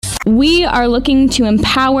We are looking to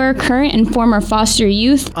empower current and former foster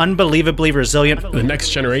youth. Unbelievably resilient. The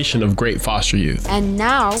next generation of great foster youth. And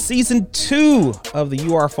now, Season 2 of the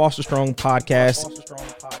You Are Foster Strong podcast.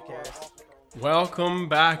 Welcome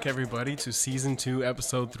back, everybody, to Season 2,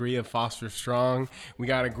 Episode 3 of Foster Strong. We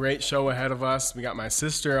got a great show ahead of us. We got my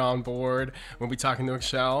sister on board. We'll be talking to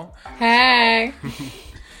Excel. Hey.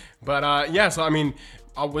 But, so, I mean,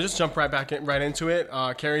 we'll just jump right into it.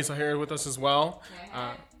 Carrie's here with us as well.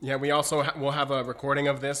 We also will have a recording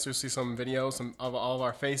of this. You'll see some videos of all of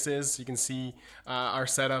our faces. You can see our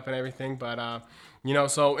setup and everything. But,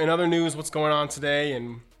 so in other news, what's going on today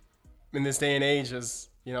and in this day and age is,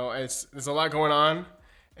 there's a lot going on.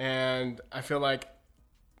 And I feel like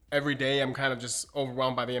every day I'm kind of just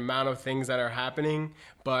overwhelmed by the amount of things that are happening.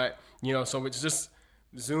 But, so it's just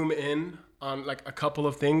zoom in on like a couple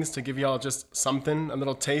of things to give y'all just something, a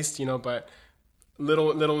little taste, but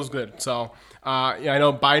little is good. So I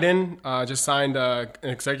know Biden just signed an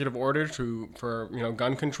executive order for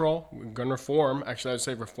gun control, gun reform. Actually, I would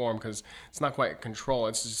say reform because it's not quite control.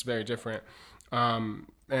 It's just very different. And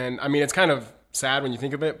I mean, it's kind of sad when you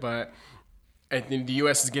think of it, but I think the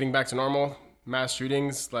U.S. is getting back to normal. Mass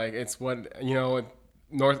shootings, like it's what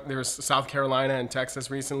there's South Carolina and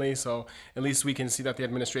Texas recently, so at least we can see that the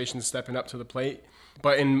administration is stepping up to the plate.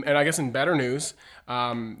 But I guess in better news,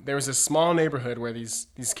 there was this small neighborhood where these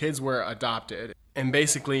kids were adopted, and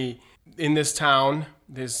basically in this town,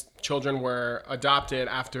 these children were adopted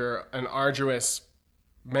after an arduous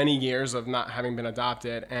many years of not having been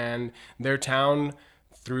adopted, and their town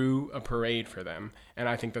threw a parade for them, and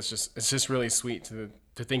I think it's just really sweet to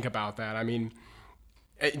think about that. I mean,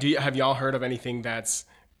 have y'all heard of anything that's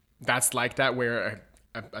like that, where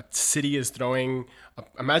a city is throwing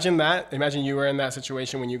imagine you were in that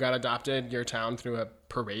situation when you got adopted, your town threw a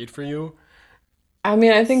parade for you? I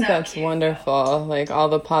mean, I think that's wonderful. Like all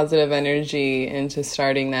the positive energy into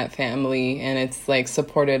starting that family, and it's like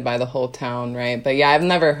supported by the whole town, right? But yeah, I've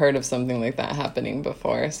never heard of something like that happening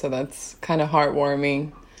before, so that's kind of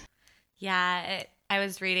heartwarming. Yeah, I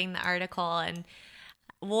was reading the article, and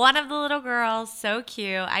one of the little girls, so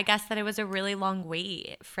cute, I guess that it was a really long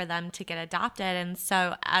wait for them to get adopted. And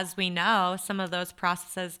so, as we know, some of those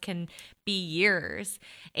processes can be years.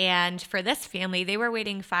 And for this family, they were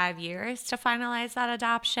waiting 5 years to finalize that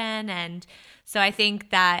adoption. And so I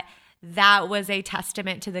think that was a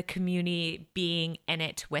testament to the community being in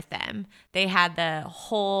it with them. They had the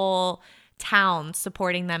whole town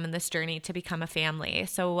supporting them in this journey to become a family.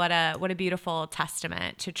 So what a beautiful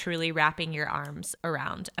testament to truly wrapping your arms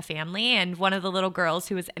around a family. And one of the little girls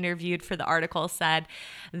who was interviewed for the article said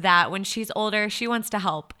that when she's older, she wants to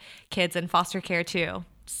help kids in foster care too.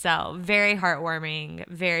 So very heartwarming,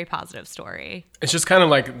 very positive story. It's just kind of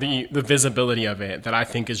like the visibility of it that I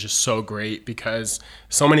think is just so great, because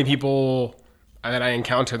so many people that I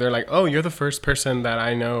encounter, they're like, oh, you're the first person that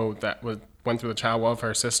I know that went through the child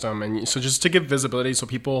welfare system. And so just to give visibility so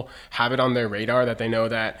people have it on their radar, that they know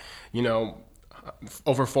that,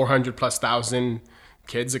 over 400,000+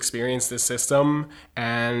 kids experience this system,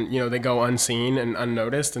 and, they go unseen and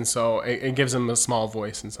unnoticed. And so it gives them a small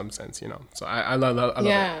voice in some sense, so I love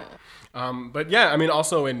it. But yeah, I mean,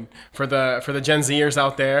 also for the Gen Zers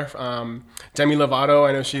out there, Demi Lovato,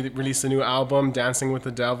 I know she released a new album, Dancing with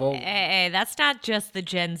the Devil. Hey, that's not just the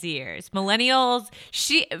Gen Zers. Millennials,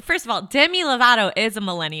 first of all, Demi Lovato is a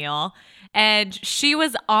millennial, and she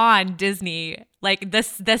was on Disney like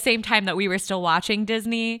the same time that we were still watching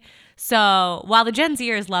Disney. So while the Gen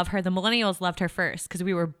Zers love her, the millennials loved her first because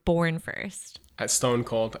we were born first. At Stone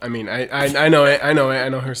Cold. I mean, I know it. I know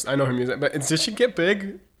her music. But did she get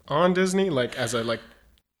big on Disney, like as a like?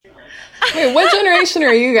 Wait, what generation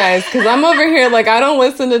are you guys? Because I'm over here like I don't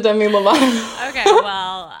listen to Demi Lovato. Okay,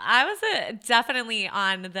 well, I was definitely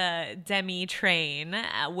on the Demi train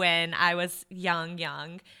when I was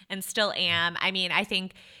young, and still am. I mean, I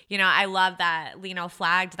think I love that Lino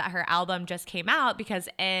flagged that her album just came out, because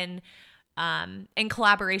in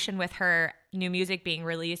collaboration with her new music being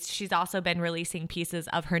released, she's also been releasing pieces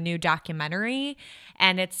of her new documentary,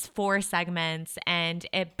 and it's 4 segments, and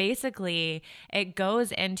it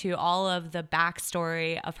goes into all of the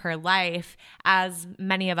backstory of her life. As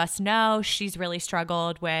many of us know, she's really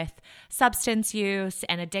struggled with substance use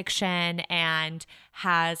and addiction, and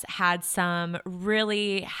has had some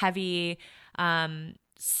really heavy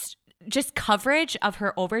just coverage of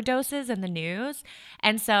her overdoses in the news.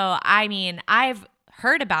 And so, I mean, I've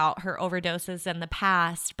heard about her overdoses in the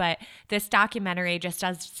past, but this documentary just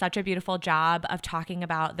does such a beautiful job of talking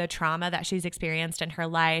about the trauma that she's experienced in her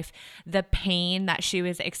life, the pain that she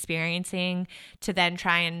was experiencing to then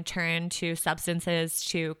try and turn to substances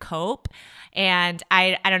to cope. And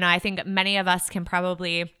I don't know, I think many of us can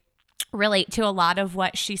probably relate to a lot of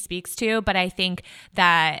what she speaks to, but I think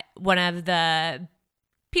that one of the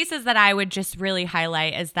pieces that I would just really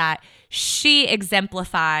highlight is that she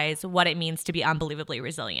exemplifies what it means to be unbelievably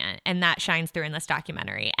resilient, and that shines through in this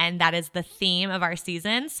documentary, and that is the theme of our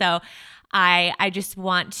season. So I just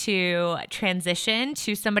want to transition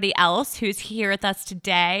to somebody else who's here with us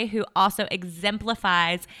today who also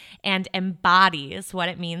exemplifies and embodies what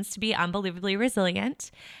it means to be unbelievably resilient.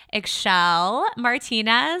 Ixchel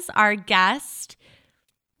Martinez, our guest.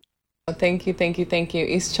 Thank you.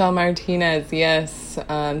 Ixchel Martinez, yes.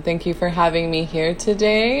 Thank you for having me here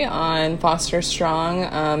today on Foster Strong.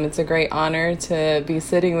 It's a great honor to be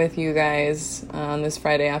sitting with you guys on this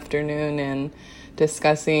Friday afternoon and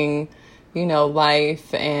discussing,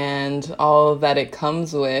 life and all that it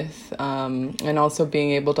comes with, and also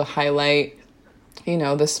being able to highlight,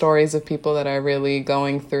 the stories of people that are really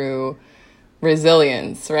going through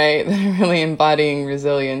resilience, right? They're really embodying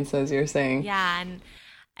resilience, as you're saying. Yeah, and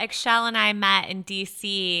Ixchel and I met in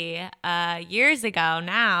DC years ago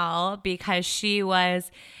now because she was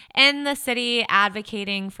in the city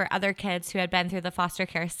advocating for other kids who had been through the foster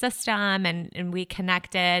care system, and we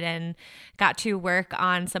connected and got to work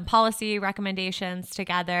on some policy recommendations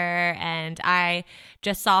together. And I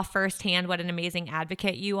just saw firsthand what an amazing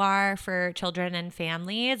advocate you are for children and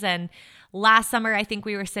families. And last summer, I think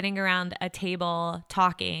we were sitting around a table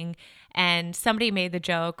talking, and somebody made the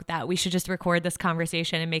joke that we should just record this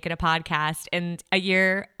conversation and make it a podcast. And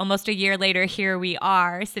almost a year later, here we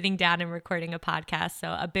are sitting down and recording a podcast. So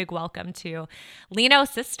a big welcome to Lino's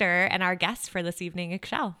sister and our guest for this evening,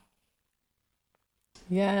 Ixchel.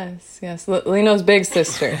 Yes. Lino's big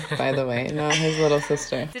sister, by the way, not his little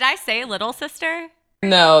sister. Did I say little sister?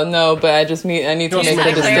 No, but I need to make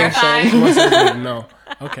the distinction. No.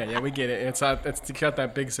 Okay, yeah, we get it. It's to cut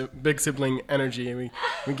that big sibling energy.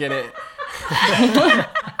 We get it.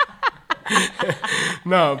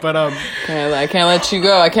 No, but I can't let you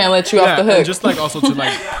go. I can't let you off the hook. And just also to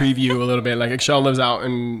preview a little bit. Ixchel lives out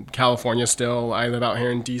in California still. I live out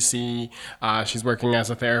here in DC. She's working as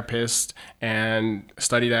a therapist and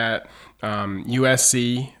studied at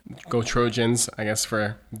USC. Go Trojans, I guess,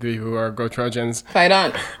 for the who are Go Trojans. Fight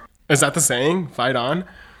on. Is that the saying? Fight on?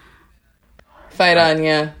 Fight on,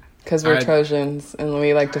 yeah. Because we're Trojans and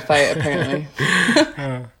we like to fight, apparently.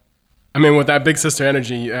 I mean, with that big sister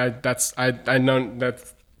energy, I know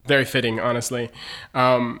that's very fitting, honestly.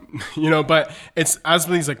 But it's as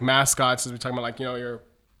these mascots, as we're talking about,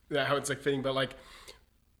 how it's fitting, but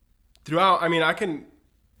throughout, I mean,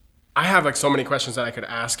 I have so many questions that I could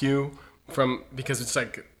ask you because it's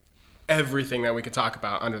everything that we could talk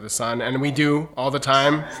about under the sun, and we do all the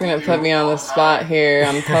time. It's gonna put me on the spot here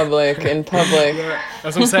in public. That's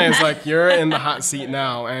what I'm saying. It's you're in the hot seat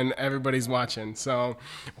now, and everybody's watching. So,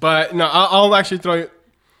 but no, I'll actually throw you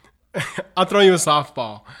a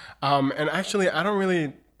softball. And actually,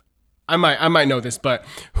 I might know this, but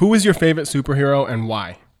who is your favorite superhero and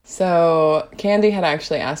why? So Candy had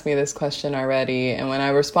actually asked me this question already, and when I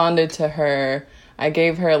responded to her, I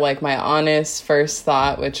gave her my honest first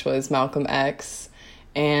thought, which was Malcolm X.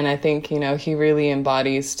 And I think, he really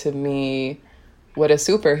embodies to me what a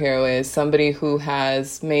superhero is. Somebody who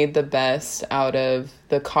has made the best out of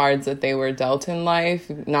the cards that they were dealt in life,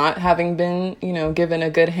 not having been, given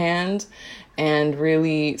a good hand, and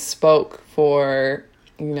really spoke for,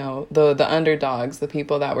 the underdogs, the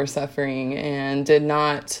people that were suffering, and did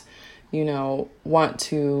not want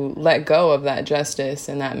to let go of that justice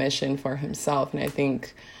and that mission for himself. And I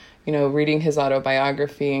think, reading his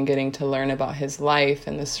autobiography and getting to learn about his life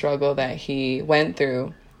and the struggle that he went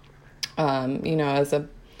through, as a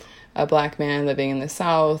Black man living in the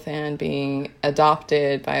South and being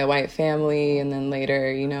adopted by a white family, and then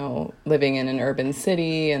later, living in an urban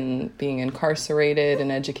city and being incarcerated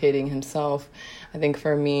and educating himself. I think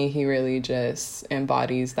for me, he really just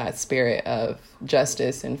embodies that spirit of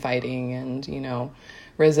justice and fighting and,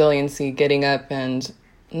 resiliency, getting up and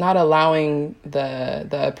not allowing the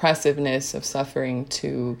oppressiveness of suffering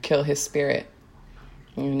to kill his spirit,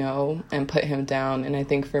 and put him down. And I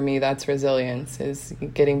think for me, that's resilience, is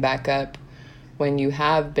getting back up when you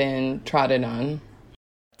have been trodden on.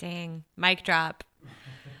 Dang, mic drop.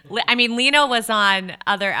 I mean, Lino was on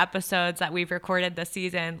other episodes that we've recorded this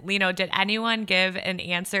season. Lino, did anyone give an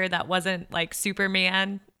answer that wasn't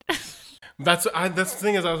Superman? That's the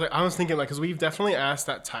thing is I was thinking like because we've definitely asked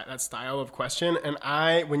that style of question,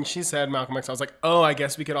 and when she said Malcolm X, I was like, oh, I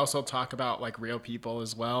guess we could also talk about like real people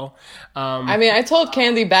as well. I mean, I told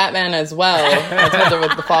Candy Batman as well. I told her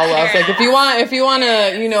with the follow. I was like, if you want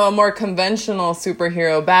a more conventional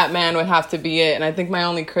superhero, Batman would have to be it. And I think my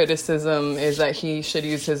only criticism is that he should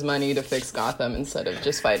use his money to fix Gotham instead of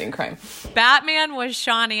just fighting crime. Batman was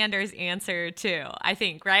Sean Anders' answer too, I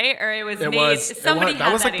think, right? Or it was somebody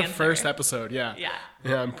that was like the answer. First episode. Yeah,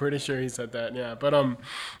 I'm pretty sure he said that. Yeah, but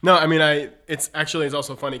no, I mean, it's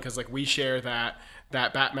also funny because like we share that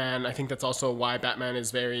Batman. I think that's also why Batman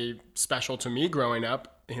is very special to me growing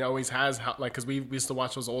up. He always has, like, because we used to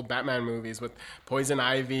watch those old Batman movies with Poison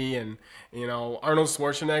Ivy and Arnold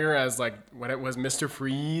Schwarzenegger as like what it was, Mr.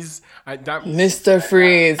 Freeze. Mr.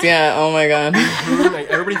 Freeze, yeah. Oh my God. Like,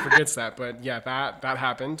 everybody forgets that, but yeah, that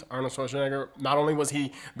happened. Arnold Schwarzenegger. Not only was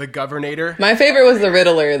he the Governor. My favorite was the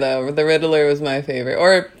Riddler, though. The Riddler was my favorite,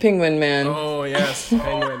 or Penguin Man. Oh yes,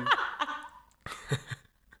 Penguin.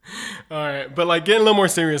 All right, but like getting a little more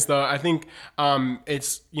serious though, I think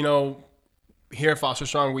it's here at Foster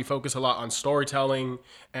Strong, we focus a lot on storytelling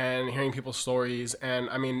and hearing people's stories. And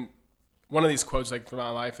I mean, one of these quotes like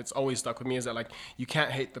throughout my life, it's always stuck with me is that like, you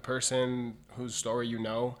can't hate the person whose story you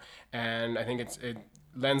know. And I think it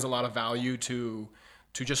lends a lot of value to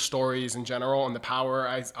just stories in general and the power.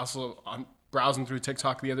 I also, browsing through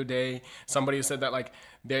TikTok the other day, somebody said that like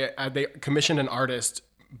they commissioned an artist,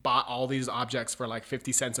 bought all these objects for like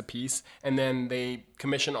 50 cents a piece. And then they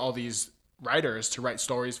commissioned all these writers to write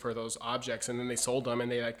stories for those objects, and then they sold them,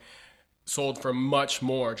 and they like sold for much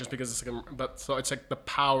more just because it's like so it's like the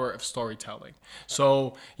power of storytelling.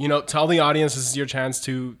 So tell the audience, this is your chance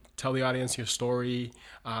to tell the audience your story,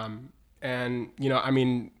 and I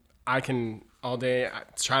mean, I can all day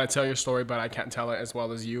try to tell your story, but I can't tell it as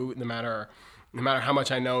well as you, no matter how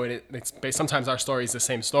much I know it. It's based, sometimes our story is the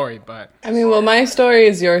same story, but I mean, well, my story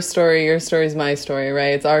is your story is my story,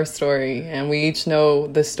 right? It's our story, and we each know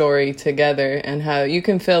the story together, and how you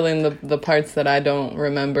can fill in the parts that I don't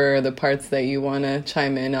remember, or the parts that you want to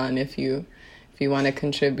chime in on if you want to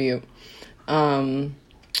contribute. Yeah,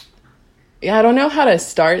 I don't know how to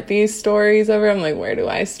start these stories over. I'm like, where do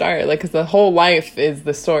I start? Like, because the whole life is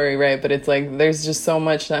the story, right? But it's like there's just so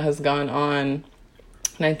much that has gone on,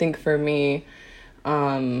 and I think for me,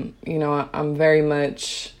 I'm very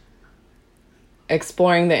much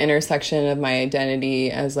exploring the intersection of my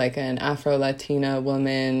identity as like an Afro-Latina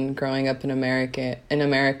woman growing up in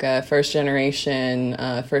America, first generation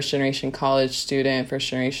college student, first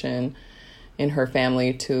generation in her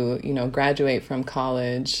family to, graduate from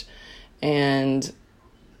college, and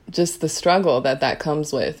just the struggle that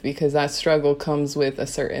comes with, because that struggle comes with a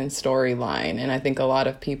certain storyline. And I think a lot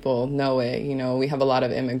of people know it. We have a lot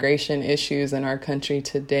of immigration issues in our country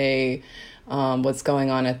today. What's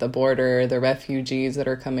going on at the border, the refugees that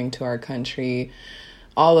are coming to our country,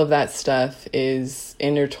 all of that stuff is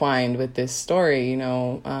intertwined with this story.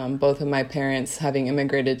 Both of my parents having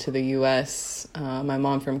immigrated to the U.S., my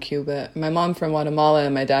mom from Guatemala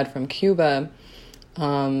and my dad from Cuba,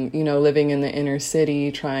 living in the inner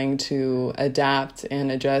city, trying to adapt and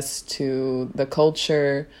adjust to the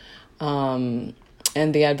culture, and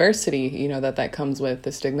the adversity, that comes with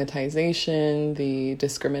the stigmatization, the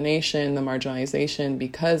discrimination, the marginalization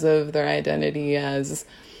because of their identity as,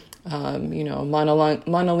 monolingual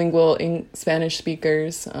Spanish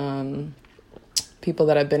speakers, people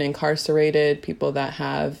that have been incarcerated, people that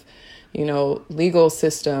have, legal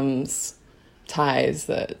systems ties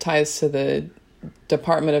to the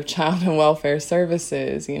Department of Child and Welfare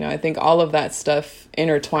Services. I think all of that stuff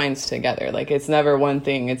intertwines together. Like, it's never one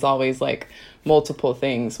thing. It's always like multiple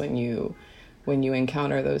things when you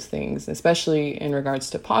encounter those things, especially in regards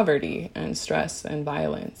to poverty and stress and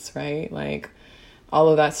violence, right? Like, all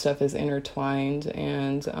of that stuff is intertwined.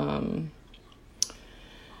 And,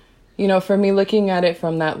 for me, looking at it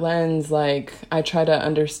from that lens, like, I try to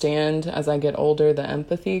understand as I get older the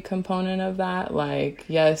empathy component of that. Like,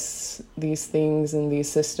 yes, these things and these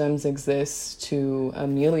systems exist to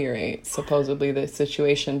ameliorate supposedly the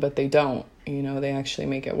situation, but they don't. They actually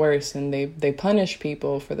make it worse, and they punish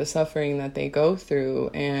people for the suffering that they go through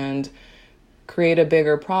and create a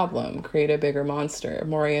bigger problem, create a bigger monster,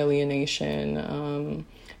 more alienation,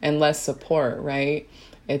 and less support, right?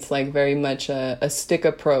 It's like very much a stick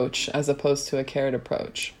approach as opposed to a carrot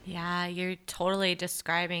approach. Yeah, you're totally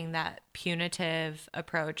describing that punitive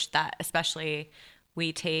approach that especially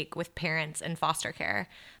we take with parents in foster care,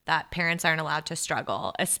 that parents aren't allowed to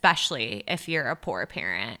struggle, especially if you're a poor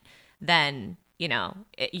parent. Then,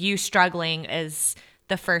 you struggling is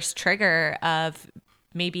the first trigger of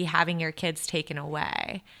maybe having your kids taken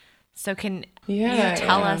away. So can Yeah, you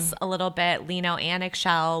tell yeah. us a little bit, Lino and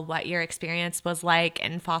Excel, what your experience was like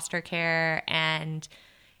in foster care and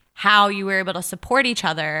how you were able to support each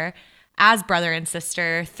other as brother and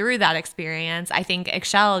sister through that experience? I think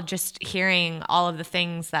Excel, just hearing all of the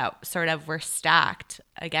things that sort of were stacked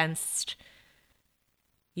against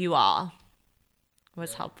you all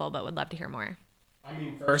was helpful, but would love to hear more. I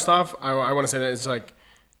mean, first off, I want to say that it's like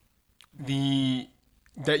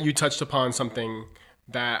that you touched upon something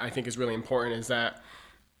that I think is really important, is that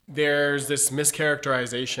there's this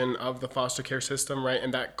mischaracterization of the foster care system, right?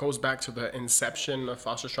 And that goes back to the inception of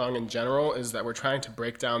Foster Strong in general, is that we're trying to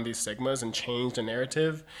break down these stigmas and change the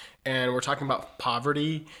narrative. And we're talking about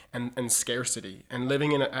poverty and scarcity and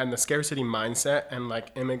living in the scarcity mindset and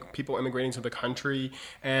like people immigrating to the country.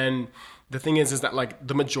 And the thing is that like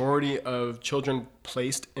the majority of children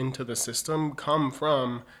placed into the system come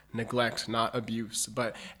from neglect, not abuse.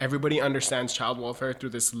 But everybody understands child welfare through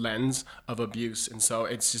this lens of abuse. And so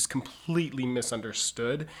it's just completely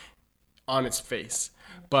misunderstood on its face.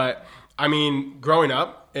 But I mean, growing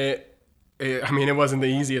up, it wasn't the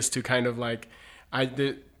easiest to kind of like,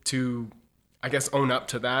 to own up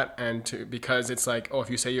to that, and because it's like, oh, if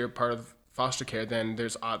you say you're part of foster care, then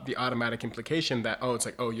there's the automatic implication that, oh, it's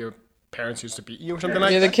like, oh, your parents used to beat you or something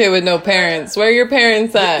like You're that. the kid with no parents. Where are your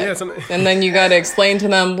parents at? Yeah, and then you got to explain to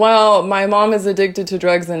them, well, my mom is addicted to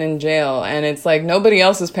drugs and in jail. And it's like, nobody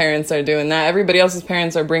else's parents are doing that. Everybody else's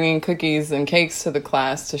parents are bringing cookies and cakes to the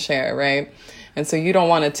class to share, right? And so you don't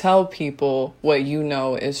want to tell people what you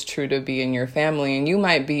know is true to be in your family. And you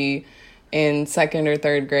might be in 2nd or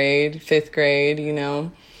 3rd grade, 5th grade,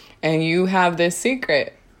 and you have this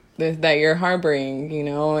secret that you're harboring,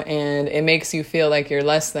 and it makes you feel like you're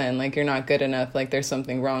less than, like you're not good enough, like there's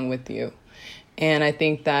something wrong with you. And I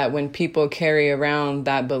think that when people carry around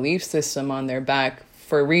that belief system on their back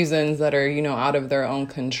for reasons that are, out of their own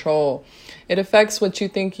control, it affects what you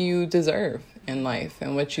think you deserve in life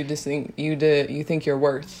and what you just think you think you're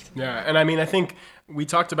worth. Yeah, and I mean, I think we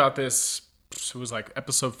talked about this. It was like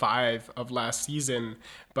episode 5 of last season,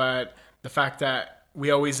 but the fact that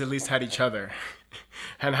we always at least had each other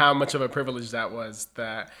and how much of a privilege that was,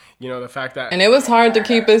 that, the fact that... And it was hard to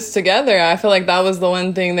keep us together. I feel like that was the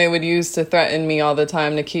one thing they would use to threaten me all the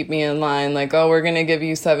time to keep me in line. Like, oh, we're going to give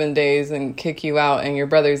you 7 days and kick you out and your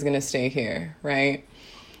brother's going to stay here, right?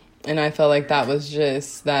 And I felt like that was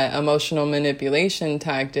just that emotional manipulation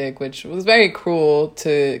tactic, which was very cruel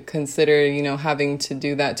to consider, having to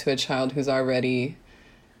do that to a child who's already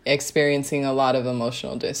experiencing a lot of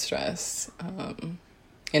emotional distress,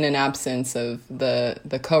 in an absence of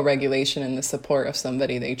the co-regulation and the support of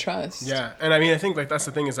somebody they trust. Yeah. And I mean, I think like that's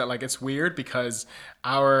the thing, is that like it's weird because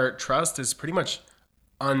our trust is pretty much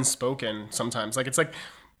unspoken sometimes. Like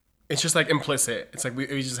it's just like implicit. It's like we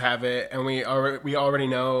just have it, and we already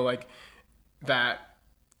know like that,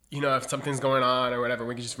 if something's going on or whatever,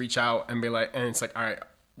 we can just reach out and be like, and it's like, all right,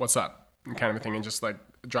 what's up, kind of a thing, and just like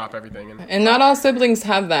drop everything. And not all siblings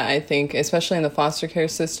have that, I think, especially in the foster care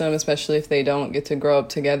system, especially if they don't get to grow up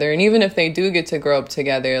together. And even if they do get to grow up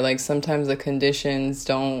together, like sometimes the conditions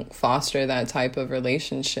don't foster that type of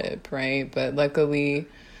relationship, right? But luckily,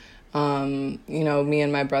 me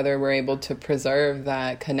and my brother were able to preserve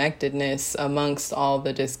that connectedness amongst all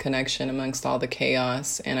the disconnection, amongst all the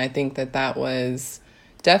chaos. And I think that was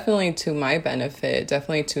definitely to my benefit,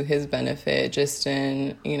 definitely to his benefit, just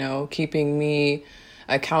in, keeping me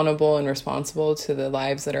accountable and responsible to the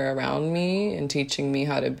lives that are around me and teaching me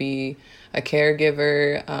how to be a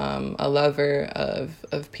caregiver, a lover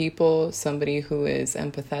of people, somebody who is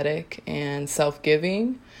empathetic and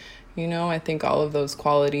self-giving. I think all of those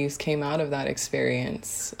qualities came out of that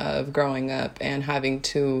experience of growing up and having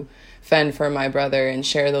to fend for my brother and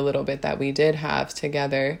share the little bit that we did have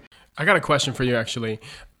together. I got a question for you, actually.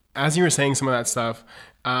 As you were saying some of that stuff,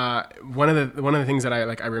 one of the things that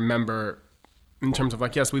I remember in terms of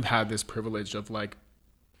like, yes, we've had this privilege of like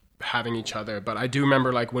having each other, but I do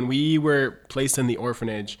remember like when we were placed in the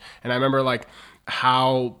orphanage, and I remember like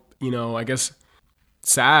how, I guess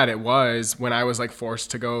sad it was when I was like forced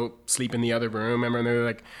to go sleep in the other room. I remember they were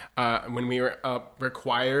like when we were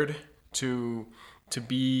required to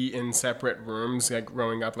be in separate rooms, like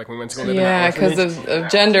growing up, like when we went to go live in that orphanage. Yeah, because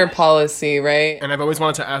of gender policy, right? And I've always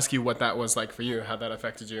wanted to ask you what that was like for you, how that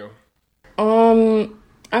affected you.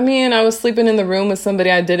 I mean, I was sleeping in the room with somebody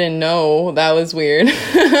I didn't know. That was weird.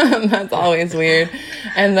 That's always weird.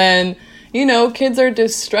 And then, kids are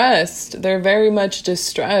distressed. They're very much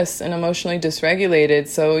distressed and emotionally dysregulated.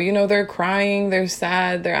 So, they're crying, they're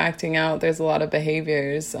sad, they're acting out. There's a lot of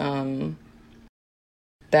behaviors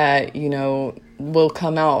that, will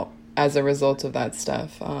come out as a result of that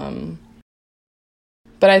stuff.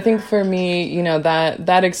 But I think for me, you know,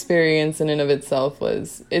 that experience in and of itself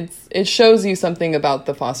it shows you something about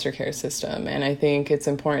the foster care system. And I think it's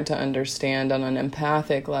important to understand on an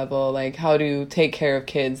empathic level, like how to take care of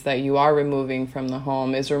kids that you are removing from the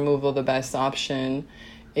home. Is removal the best option?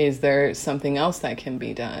 Is there something else that can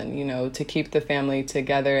be done, you know, to keep the family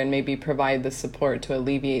together and maybe provide the support to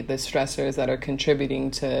alleviate the stressors that are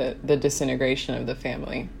contributing to the disintegration of the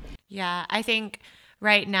family? Yeah, I think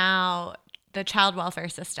right now the child welfare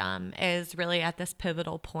system is really at this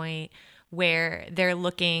pivotal point where they're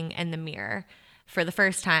looking in the mirror for the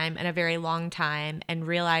first time in a very long time and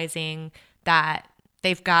realizing that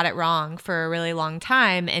they've got it wrong for a really long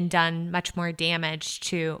time and done much more damage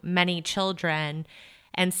to many children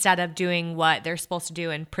instead of doing what they're supposed to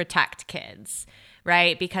do and protect kids,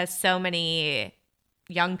 right? Because so many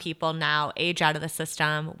young people now age out of the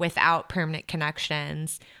system without permanent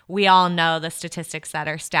connections. We all know the statistics that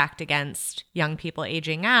are stacked against young people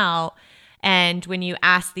aging out. And when you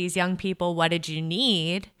ask these young people, what did you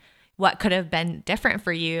need? What could have been different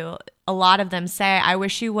for you? A lot of them say, I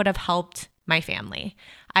wish you would have helped my family.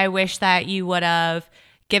 I wish that you would have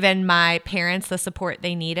given my parents the support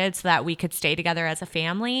they needed so that we could stay together as a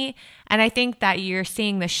family. And I think that you're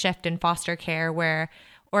seeing the shift in foster care where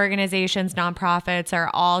organizations, nonprofits are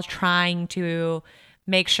all trying to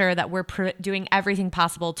make sure that we're doing everything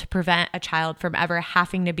possible to prevent a child from ever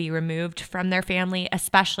having to be removed from their family,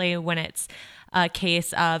 especially when it's a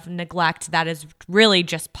case of neglect that is really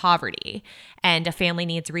just poverty and a family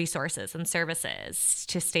needs resources and services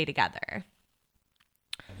to stay together.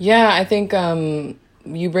 Yeah, I think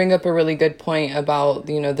you bring up a really good point about,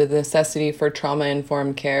 you know, the necessity for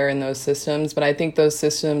trauma-informed care in those systems. But I think those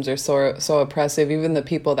systems are so oppressive. Even the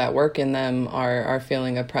people that work in them are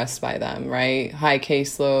feeling oppressed by them, right? High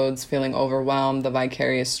caseloads, feeling overwhelmed, the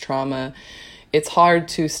vicarious trauma. It's hard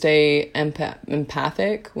to stay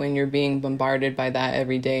empathic when you're being bombarded by that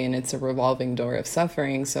every day, and it's a revolving door of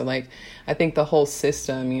suffering. So like, I think the whole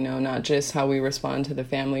system, you know, not just how we respond to the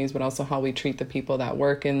families, but also how we treat the people that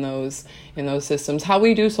work in those systems, how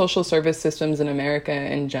we do social service systems in America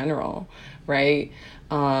in general, right?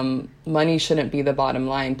 Money shouldn't be the bottom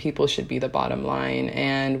line. People should be the bottom line.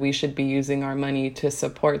 And we should be using our money to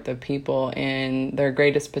support the people in their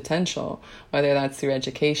greatest potential, whether that's through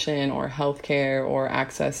education or healthcare or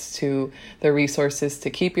access to the resources to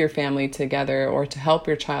keep your family together or to help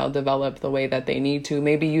your child develop the way that they need to.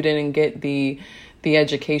 Maybe you didn't get the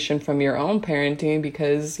education from your own parenting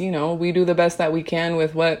because, you know, we do the best that we can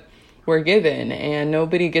with what we're given. And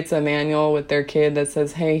nobody gets a manual with their kid that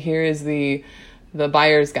says, hey, here is the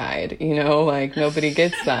buyer's guide, you know, like nobody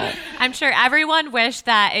gets that. I'm sure everyone wished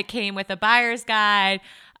that it came with a buyer's guide,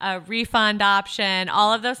 a refund option,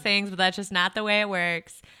 all of those things, but that's just not the way it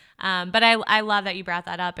works. But I love that you brought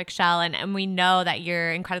that up, Excel, and we know that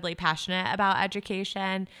you're incredibly passionate about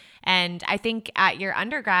education. And I think at your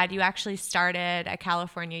undergrad, you actually started a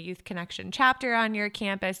California Youth Connection chapter on your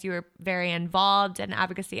campus. You were very involved in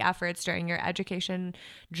advocacy efforts during your education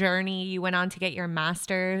journey. You went on to get your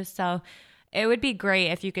master's. So it would be great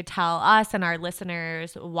if you could tell us and our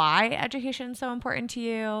listeners why education is so important to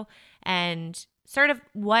you and sort of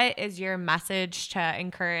what is your message to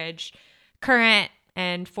encourage current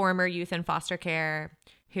and former youth in foster care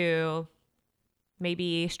who may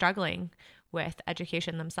be struggling with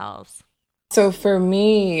education themselves. So for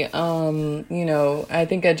me, you know, I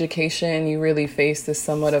think education, you really face this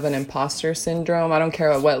somewhat of an imposter syndrome. I don't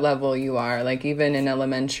care at what level you are, like even in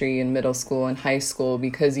elementary and middle school and high school,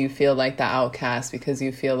 because you feel like the outcast, because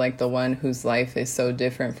you feel like the one whose life is so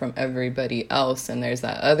different from everybody else. And there's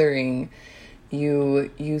that othering.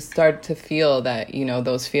 You start to feel that, you know,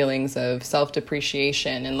 those feelings of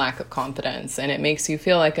self-depreciation and lack of confidence. And it makes you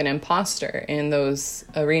feel like an imposter in those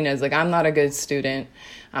arenas. Like, I'm not a good student.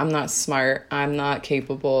 I'm not smart. I'm not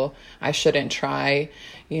capable. I shouldn't try,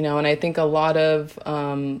 you know. And I think a lot of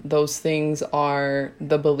those things are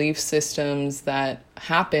the belief systems that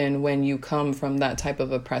happen when you come from that type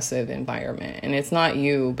of oppressive environment. And it's not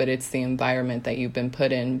you, but it's the environment that you've been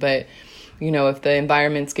put in. But you know, if the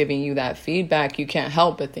environment's giving you that feedback, you can't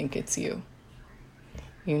help but think it's you,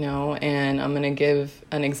 you know. And I'm going to give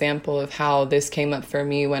an example of how this came up for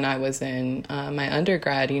me when I was in my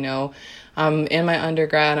undergrad. You know, in my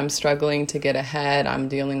undergrad, I'm struggling to get ahead. I'm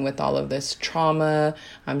dealing with all of this trauma.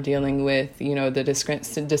 I'm dealing with, you know, the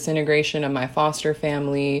disintegration of my foster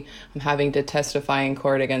family. I'm having to testify in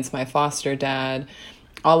court against my foster dad.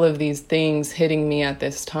 all of these things hitting me at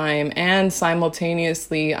this time. And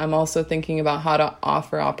simultaneously, I'm also thinking about how to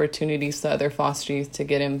offer opportunities to other foster youth to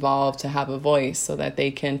get involved, to have a voice so that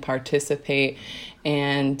they can participate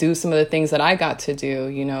and do some of the things that I got to do,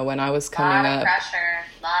 you know, when I was coming up.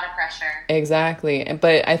 A lot of pressure. Exactly.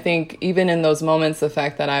 But I think even in those moments, the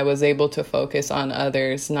fact that I was able to focus on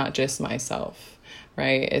others, not just myself.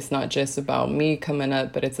 Right? It's not just about me coming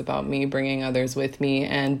up, but it's about me bringing others with me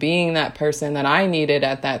and being that person that I needed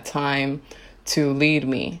at that time to lead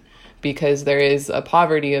me, because there is a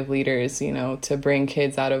poverty of leaders, you know, to bring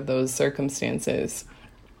kids out of those circumstances.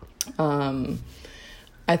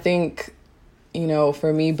 I think, you know,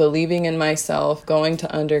 for me, believing in myself, going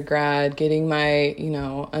to undergrad, getting my, you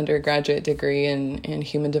know, undergraduate degree in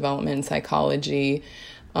human development and psychology,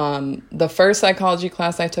 the first psychology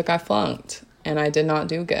class I took, I flunked. And I did not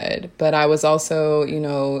do good. But I was also, you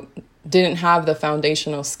know, didn't have the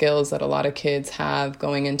foundational skills that a lot of kids have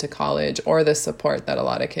going into college, or the support that a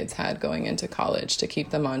lot of kids had going into college to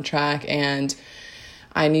keep them on track. And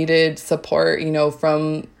I needed support, you know,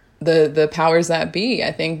 from the powers that be.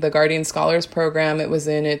 I think the Guardian Scholars Program, it was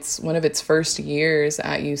in one of its first years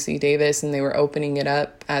at UC Davis, and they were opening it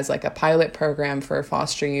up as like a pilot program for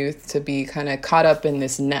foster youth to be kind of caught up in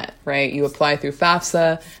this net, right? You apply through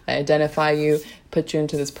FAFSA, they identify you, put you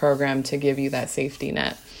into this program to give you that safety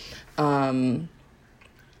net. And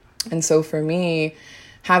so for me,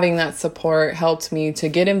 having that support helped me to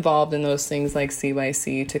get involved in those things like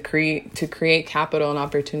CYC, to create capital and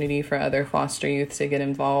opportunity for other foster youth to get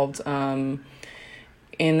involved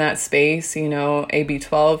in that space. You know, AB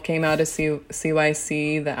 12 came out of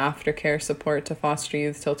CYC, the aftercare support to foster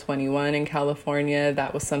youth till 21 in California.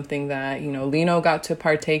 That was something that, you know, Lino got to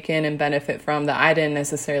partake in and benefit from that I didn't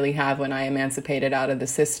necessarily have when I emancipated out of the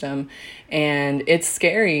system. And it's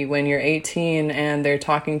scary when you're 18 and they're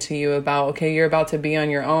talking to you about, okay, you're about to be on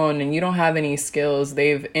your own and you don't have any skills.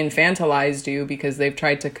 They've infantilized you because they've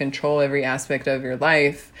tried to control every aspect of your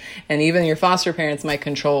life. And even your foster parents might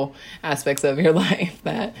control aspects of your life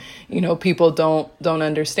that, you know, people don't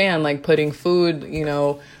understand, like putting food, you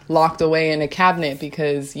know, locked away in a cabinet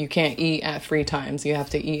because you can't eat at free times. You have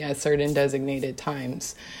to eat at certain designated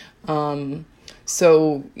times.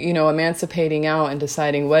 So, you know, emancipating out and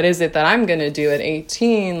deciding what is it that I'm going to do at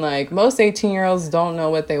 18, like most 18-year-olds don't know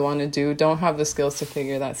what they want to do, don't have the skills to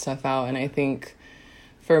figure that stuff out. And I think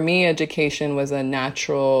for me, education was a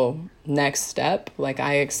natural next step. Like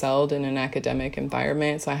I excelled in an academic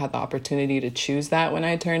environment, so I had the opportunity to choose that when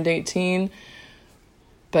I turned 18.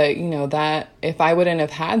 But, you know, that if I wouldn't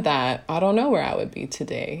have had that, I don't know where I would be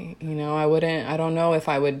today. You know, I don't know if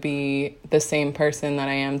I would be the same person that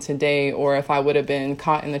I am today, or if I would have been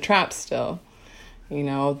caught in the trap still, you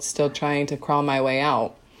know, still trying to crawl my way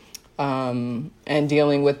out, and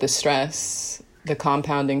dealing with the stress, the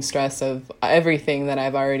compounding stress of everything that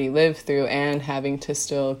I've already lived through and having to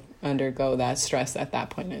still undergo that stress at that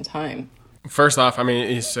point in time. First off, I mean,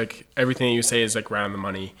 it's like everything you say is like right on the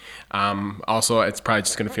money. Also, it's probably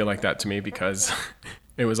just going to feel like that to me because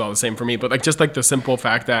it was all the same for me. But like just like the simple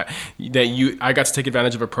fact that I got to take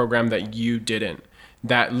advantage of a program that you didn't,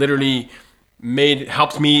 that literally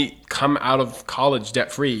helped me come out of college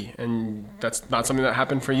debt free, and that's not something that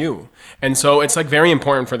happened for you. And so it's like very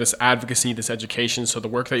important for this advocacy, this education. So the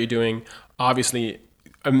work that you're doing, obviously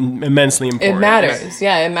immensely important. It matters.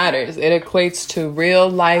 Yeah, it matters. It equates to real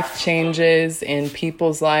life changes in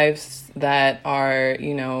people's lives that are,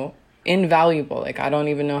 you know, invaluable. Like I don't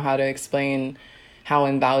even know how to explain how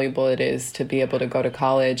invaluable it is to be able to go to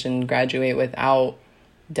college and graduate without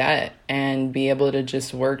debt and be able to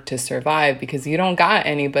just work to survive, because you don't got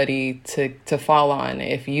anybody to fall on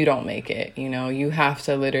if you don't make it. You know, you have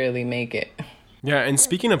to literally make it. Yeah, and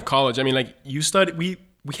speaking of college, I mean, like you studied, we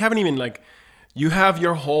haven't even like, you have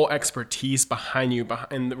your whole expertise behind you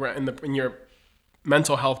in your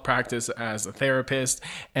mental health practice as a therapist.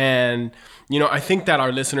 And, you know, I think that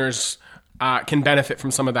our listeners can benefit from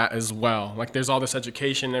some of that as well. Like there's all this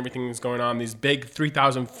education and everything that's going on, these big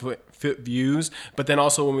 3,000 foot views. But then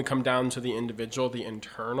also when we come down to the individual, the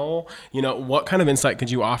internal, you know, what kind of insight could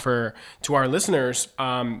you offer to our listeners,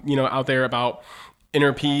 you know, out there about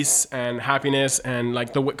inner peace and happiness? And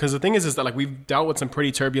like because the thing is that like we've dealt with some pretty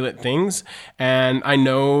turbulent things, and I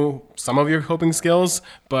know some of your coping skills,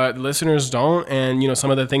 but listeners don't. And, you know, some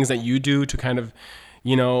of the things that you do to kind of,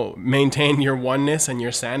 you know, maintain your oneness and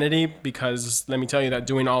your sanity, because let me tell you that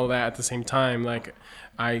doing all of that at the same time, like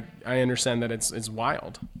I understand that it's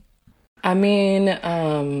wild. I mean,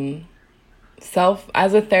 as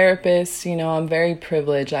a therapist, you know, I'm very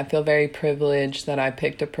privileged. I feel very privileged that I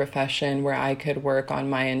picked a profession where I could work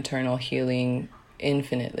on my internal healing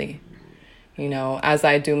infinitely. You know, as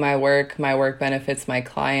I do my work benefits my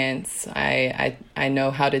clients. I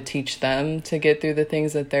know how to teach them to get through the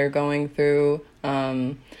things that they're going through.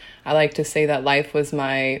 I like to say that life was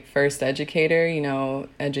my first educator, you know,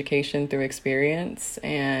 education through experience.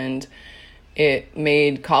 And it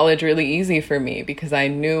made college really easy for me because I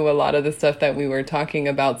knew a lot of the stuff that we were talking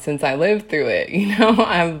about since I lived through it. You know,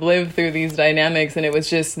 I've lived through these dynamics, and it was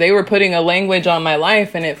just, they were putting a language on my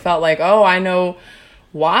life, and it felt like, oh, I know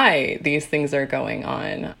why these things are going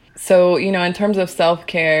on. So, you know, in terms of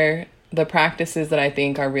self-care, the practices that I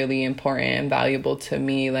think are really important and valuable to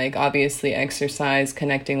me, like obviously exercise,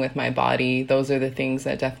 connecting with my body, those are the things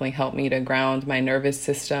that definitely help me to ground my nervous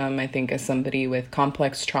system. I think as somebody with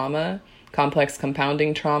complex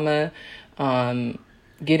compounding trauma,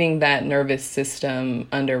 getting that nervous system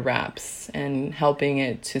under wraps and helping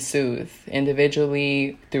it to soothe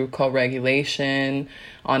individually through co-regulation,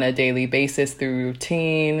 on a daily basis through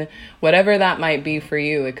routine, whatever that might be for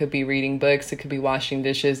you. It could be reading books, it could be washing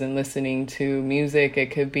dishes and listening to music,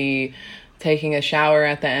 it could be taking a shower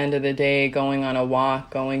at the end of the day, going on a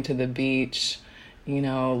walk, going to the beach, you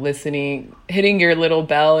know, listening, hitting your little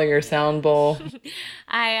bell or your sound bowl.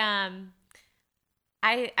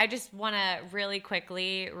 I just want to really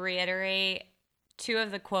quickly reiterate two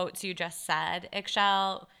of the quotes you just said.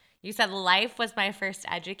 Ixchel, you said life was my first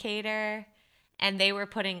educator, and they were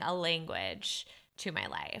putting a language to my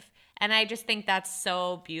life. And I just think that's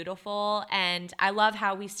so beautiful. And I love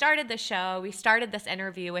how we started the show. We started this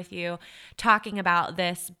interview with you talking about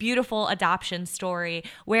this beautiful adoption story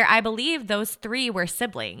where I believe those three were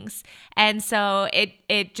siblings. And so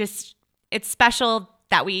it's special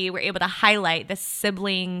that we were able to highlight the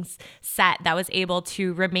siblings set that was able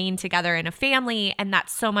to remain together in a family. And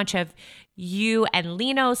that's so much of you and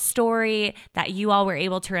Lino's story, that you all were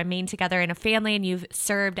able to remain together in a family, and you've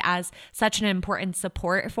served as such an important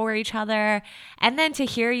support for each other. And then to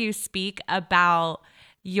hear you speak about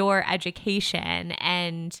your education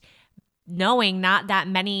and knowing not that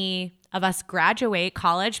many of us graduate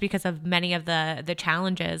college because of many of the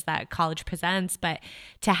challenges that college presents, but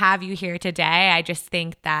to have you here today, I just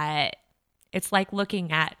think that it's like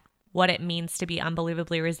looking at what it means to be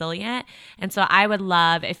unbelievably resilient. And so I would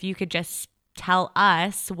love if you could just tell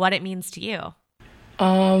us what it means to you.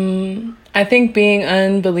 I think being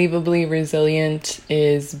unbelievably resilient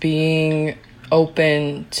is being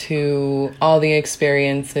open to all the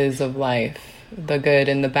experiences of life, the good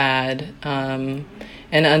and the bad,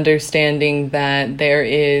 and understanding that there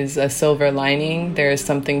is a silver lining, there is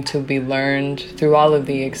something to be learned through all of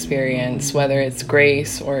the experience, whether it's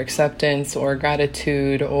grace or acceptance or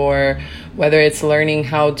gratitude, or whether it's learning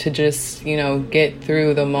how to just, you know, get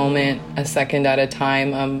through the moment a second at a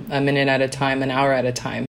time, a minute at a time, an hour at a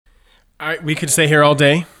time. We could stay here all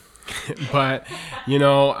day. But, you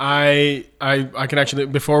know, I can actually,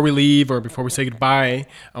 before we leave or before we say goodbye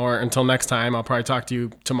or until next time, I'll probably talk to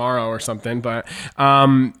you tomorrow or something. But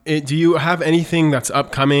do you have anything that's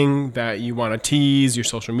upcoming that you want to tease, your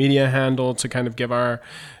social media handle, to kind of give our,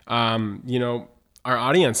 our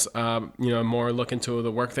audience, more look into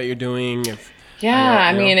the work that you're doing?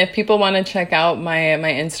 I mean, if people want to check out my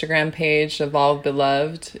Instagram page, Evolve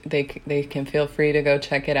Beloved, they can feel free to go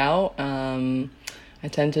check it out. I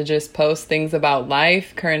tend to just post things about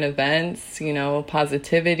life, current events, you know,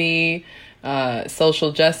 positivity,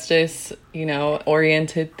 social justice, you know,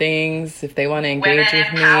 oriented things. If they want to engage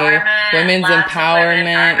with me, women's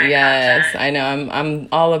empowerment. Yes, I know. I'm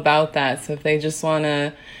all about that. So if they just want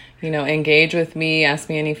to, you know, engage with me, ask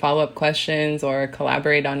me any follow-up questions or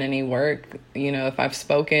collaborate on any work, you know, if I've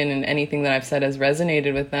spoken and anything that I've said has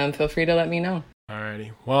resonated with them, feel free to let me know.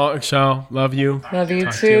 Alrighty. Well, Ixchel, love you. Love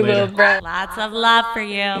you too, little bro. Lots of love for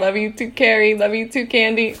you. Love you too, Carrie. Love you too,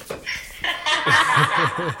 Candy.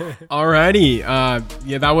 Alrighty.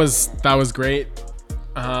 That was great.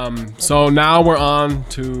 So now we're on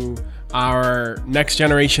to our Next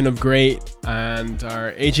Generation of Great and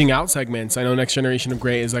our Aging Out segments. I know Next Generation of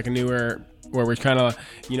Great is like a newer, where we're kind of,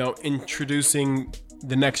 you know, introducing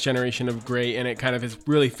the next generation of great, and it kind of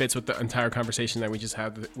really fits with the entire conversation that we just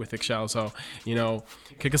had with Ixchel. So, you know,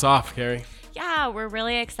 kick us off, Carrie. Yeah, we're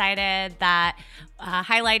really excited that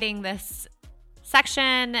highlighting this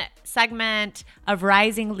segment of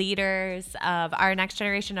rising leaders of our next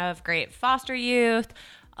generation of great foster youth,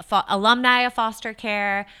 alumni of foster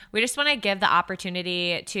care. We just want to give the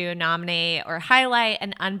opportunity to nominate or highlight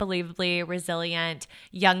an unbelievably resilient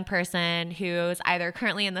young person who's either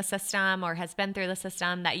currently in the system or has been through the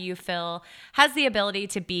system that you feel has the ability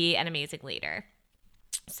to be an amazing leader.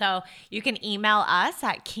 So you can email us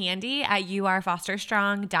at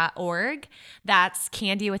candy@urfosterstrong.org. That's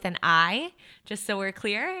Candy with an I, just so we're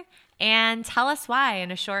clear. and tell us why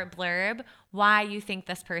in a short blurb why you think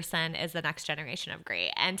this person is the next generation of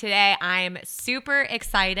great. And today I'm super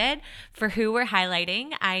excited for who we're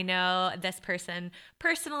highlighting. I know this person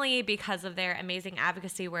personally because of their amazing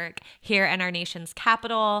advocacy work here in our nation's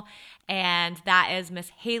capital, and that is Miss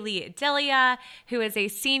Haley Delia, who is a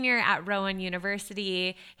senior at Rowan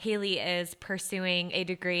University. Haley is pursuing a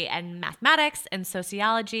degree in mathematics and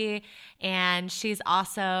sociology, and she's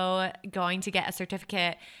also going to get a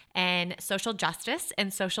certificate in social justice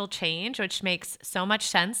and social change, which makes so much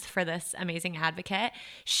sense for this amazing advocate.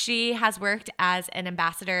 She has worked as an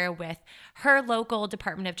ambassador with her local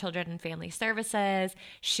Department of Children and Family Services.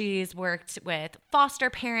 She's worked with foster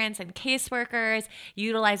parents and caseworkers,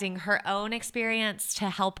 utilizing her own experience to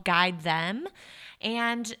help guide them.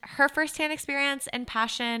 And her firsthand experience and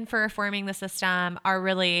passion for reforming the system are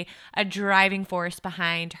really a driving force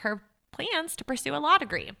behind her plans to pursue a law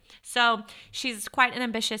degree. So she's quite an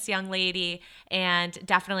ambitious young lady and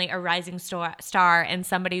definitely a rising star and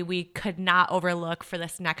somebody we could not overlook for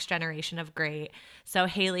this next generation of great. So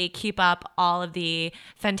Haley, keep up all of the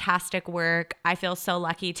fantastic work. I feel so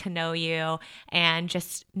lucky to know you, and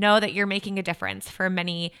just know that you're making a difference for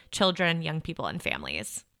many children, young people, and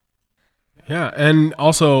families. Yeah, and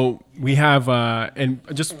also we have, and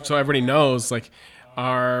just so everybody knows, like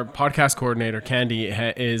our podcast coordinator, Candy,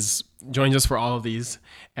 joins us for all of these,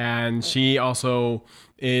 and she also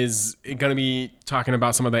is going to be talking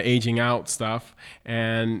about some of the aging out stuff,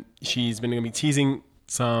 and she's been going to be teasing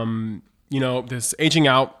some, this aging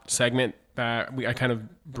out segment that I kind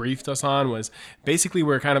of briefed us on was basically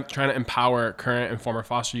we're kind of trying to empower current and former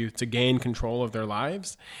foster youth to gain control of their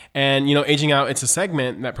lives. And, aging out, it's a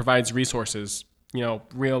segment that provides resources,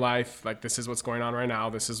 real life, like this is what's going on right now.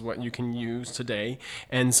 This is what you can use today.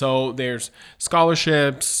 And so there's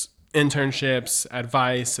scholarships, internships,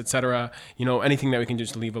 advice, etc. Anything that we can do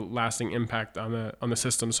to leave a lasting impact on the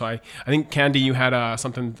system. So I think Candy, you had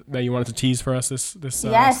something that you wanted to tease for us this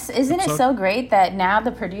yes, isn't episode? It so great that now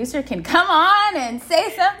the producer can come on and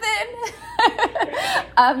say something?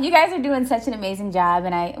 You guys are doing such an amazing job,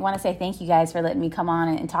 and I want to say thank you guys for letting me come on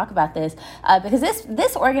and talk about this, because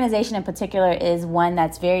this organization in particular is one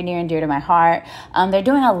that's very near and dear to my heart. They're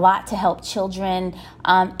doing a lot to help children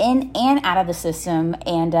in and out of the system,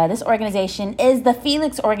 and this organization is the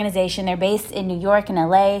Felix organization. They're based in New York and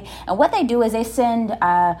LA, and what they do is they send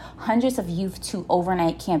hundreds of youth to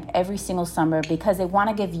overnight camp every single summer because they want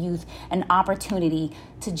to give youth an opportunity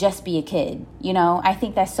to just be a kid. I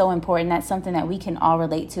think that's so important. That's something that we can all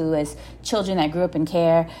relate to as children that grew up in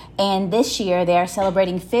care. And this year they are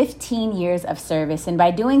celebrating 15 years of service, and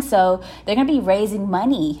by doing so they're going to be raising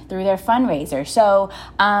money through their fundraiser. So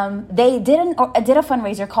they did a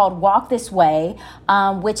fundraiser called Walk This Way,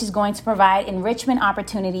 which is going to provide enrichment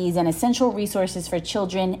opportunities and essential resources for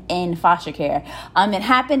children in foster care. It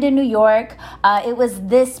happened in New York. It was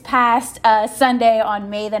this past Sunday on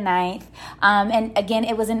May the 9th. And again,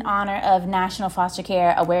 it was in honor of National Foster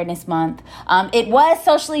Care Awareness Month. It was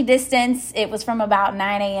socially distanced. It was from about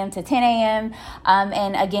 9 a.m. to 10 a.m.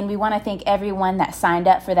 And again, we want to thank everyone that signed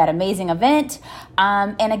up for that amazing event.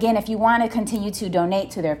 And again, if you want to continue to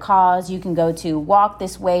donate to their cause, you can go to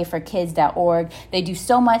walkthiswayforkids.org. They do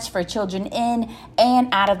so much for children in and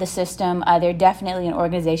out of the system. They're definitely an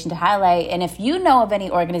organization to highlight. And if you know of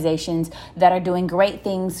any organizations that are doing great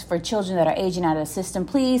things for children that are aging out of the system,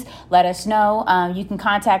 please let us know. You can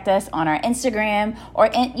contact us on our Instagram or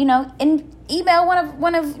in email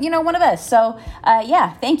one of us. So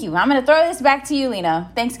thank you. I'm going to throw this back to you,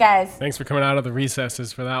 Lena. Thanks, guys. Thanks for coming out of the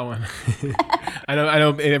recesses for that one. I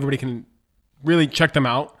know everybody can really check them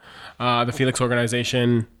out. The Felix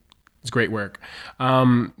organization is great work.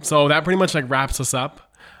 So that pretty much wraps us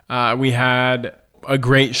up. We had a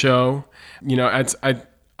great show.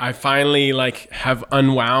 I finally have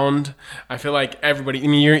unwound. I feel like everybody,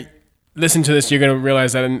 you're listening to this, you're going to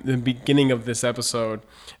realize that in the beginning of this episode,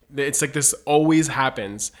 it's like this always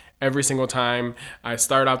happens every single time I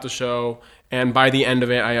start out the show, and by the end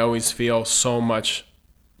of it, I always feel so much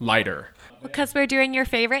lighter. Because we're doing your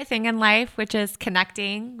favorite thing in life, which is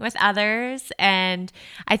connecting with others. And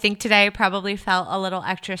I think today probably felt a little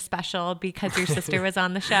extra special because your sister was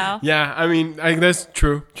on the show. Yeah, that's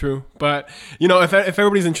true. But, if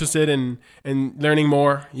everybody's interested in learning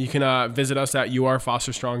more, you can visit us at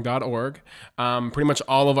urfosterstrong.org. Pretty much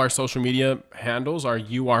all of our social media handles are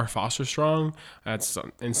urfosterstrong. That's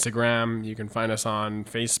on Instagram. You can find us on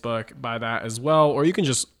Facebook by that as well. Or you can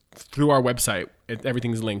just through our website,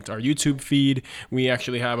 everything's linked. Our YouTube feed, we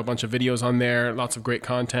actually have a bunch of videos on there, lots of great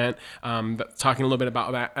content, talking a little bit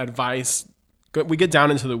about that advice, we get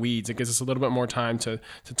down into the weeds. It gives us a little bit more time to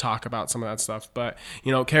talk about some of that stuff. But,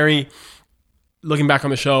 you know, Carrie, looking back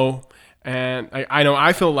on the show, and I know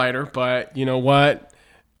I feel lighter, but you know what?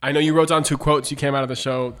 I know you wrote down 2 quotes. You came out of the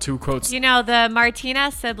show, 2 quotes. You know, the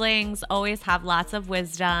Martinez siblings always have lots of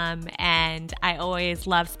wisdom, and I always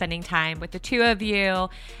love spending time with the 2 of you.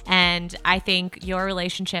 And I think your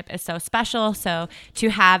relationship is so special. So to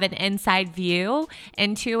have an inside view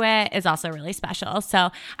into it is also really special. So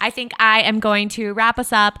I think I am going to wrap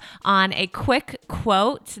us up on a quick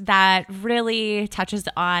quote that really touches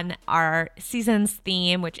on our season's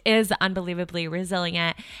theme, which is unbelievably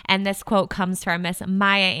resilient. And this quote comes from Miss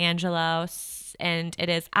Maya Angelou, and it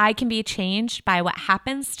is, "I can be changed by what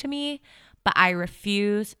happens to me, but I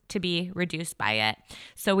refuse to be reduced by it."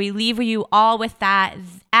 So we leave you all with that.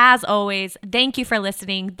 As always, thank you for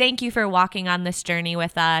listening. Thank you for walking on this journey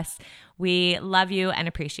with us. We love you and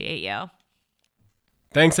appreciate you.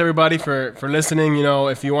 Thanks everybody for listening. You know,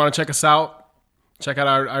 if you want to check us out, check out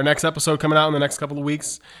our next episode coming out in the next couple of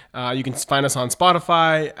weeks. You can find us on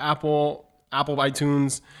Spotify, Apple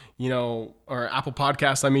iTunes, you know, or Apple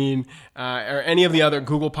Podcasts, or any of the other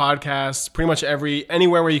Google Podcasts, pretty much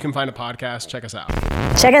anywhere where you can find a podcast, check us out.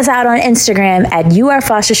 Check us out on Instagram at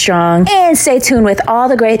YouAreFosterStrong, and stay tuned with all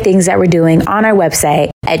the great things that we're doing on our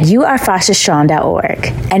website at youarefosterstrong.org.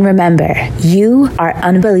 And remember, you are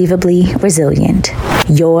unbelievably resilient.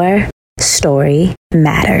 Your story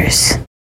matters.